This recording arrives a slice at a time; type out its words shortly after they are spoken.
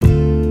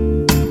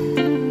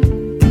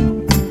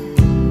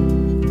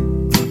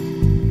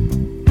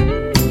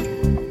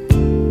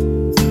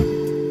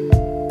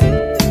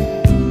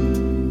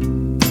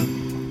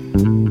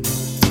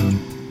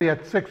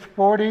at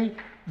 6:40.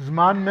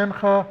 Zman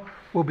Mincha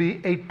will be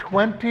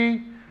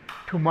 8:20.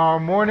 Tomorrow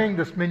morning,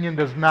 this minyan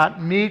does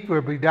not meet.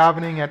 We'll be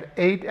davening at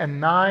 8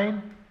 and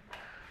 9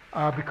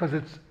 because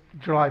it's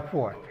July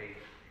 4th.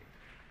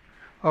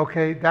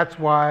 Okay, that's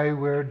why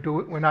we're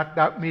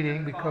not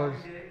meeting because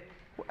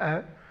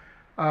the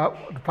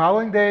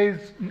following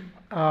days,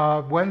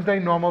 Wednesday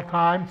normal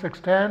time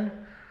 6:10.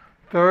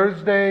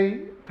 Thursday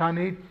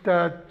Tanit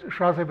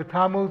Shrazei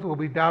B'Tammuz will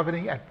be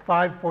davening at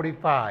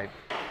 5:45.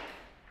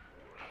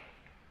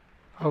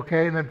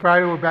 Okay, and then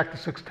Friday we're back to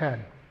 6:10.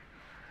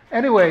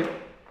 Anyway,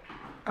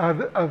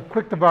 a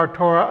quick Devar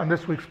Torah on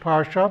this week's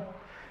parsha.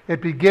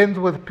 It begins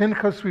with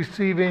Pinchas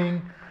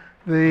receiving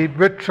the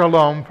Brit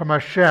Shalom from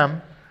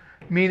Hashem,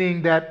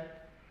 meaning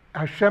that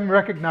Hashem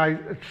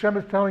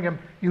is telling him,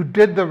 you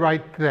did the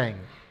right thing.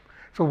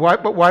 So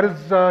why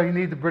does he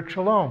need the Brit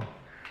Shalom?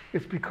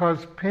 It's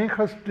because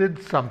Pinchas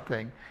did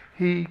something.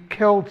 He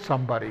killed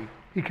somebody.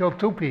 He killed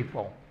two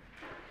people.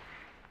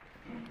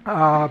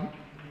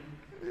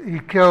 He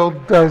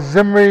killed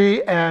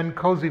Zimri and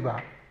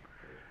Koziba.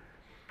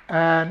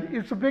 And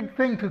it's a big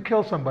thing to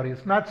kill somebody.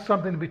 It's not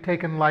something to be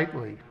taken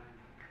lightly.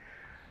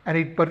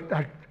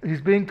 But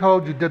he's being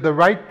told you did the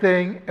right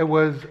thing. It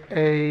was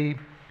an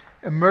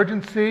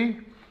emergency.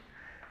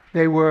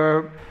 They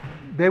were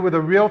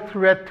the real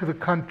threat to the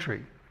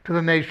country, to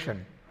the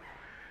nation.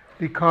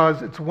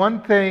 Because it's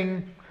one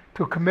thing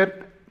to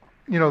commit,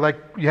 like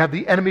you have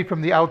the enemy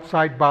from the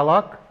outside,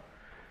 Balak.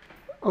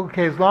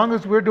 Okay, as long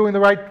as we're doing the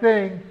right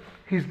thing,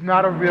 he's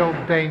not a real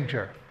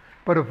danger.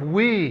 But if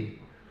we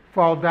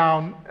fall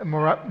down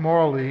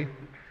morally,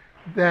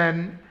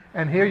 then,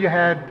 and here you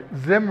had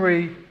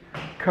Zimri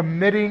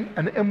committing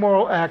an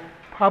immoral act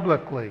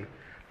publicly,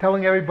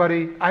 telling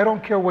everybody, I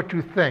don't care what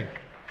you think.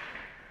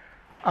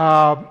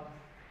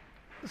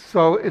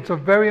 So it's a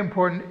very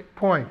important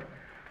point.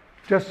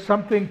 Just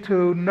something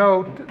to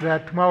note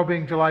that tomorrow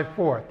being July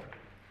 4th,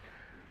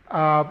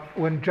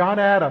 when John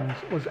Adams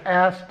was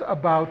asked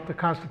about the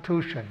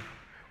Constitution,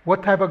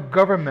 what type of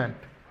government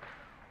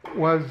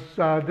was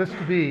this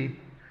to be,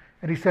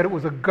 and he said it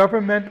was a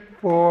government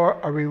for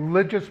a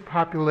religious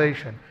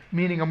population,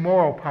 meaning a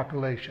moral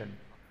population.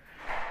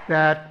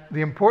 That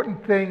the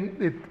important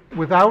thing,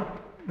 without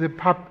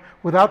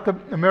the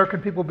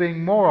American people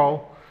being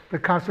moral, the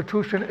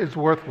Constitution is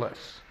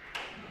worthless.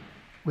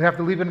 We have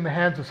to leave it in the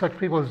hands of such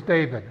people as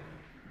David,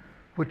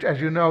 which, as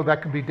you know,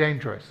 that can be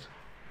dangerous.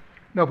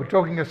 No, but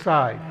joking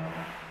aside,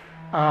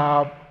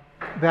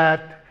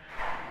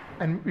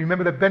 and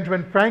remember that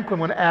Benjamin Franklin,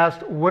 when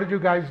asked, what did you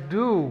guys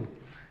do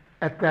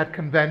at that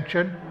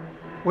convention?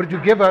 What did you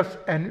give us?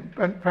 And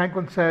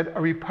Franklin said,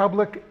 a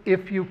republic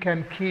if you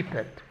can keep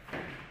it.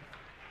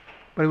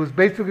 But it was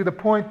basically the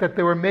point that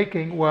they were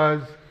making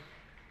was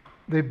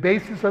the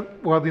basis of,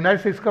 the United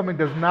States government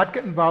does not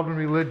get involved in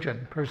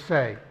religion per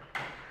se.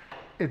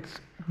 It's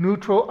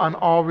neutral on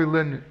all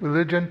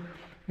religion.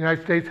 The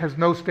United States has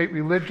no state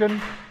religion,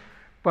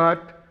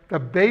 but the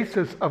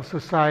basis of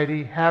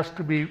society has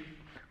to be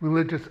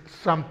religious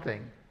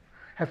something.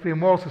 Has to be a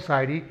moral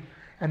society.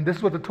 And this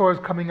is what the Torah is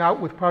coming out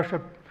with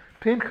Parshat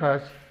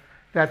Pinchas,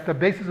 that the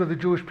basis of the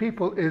Jewish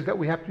people is that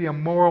we have to be a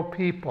moral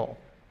people.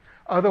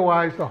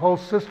 Otherwise, the whole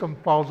system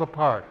falls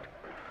apart.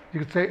 You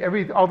could say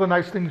all the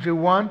nice things you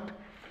want,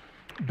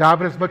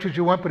 daven as much as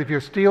you want, but if you're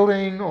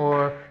stealing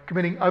or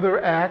committing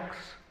other acts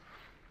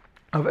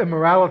of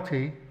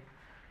immorality,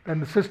 then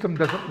the system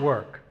doesn't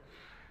work.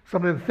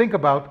 Something to think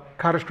about,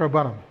 Kaddish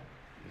Rabbanim.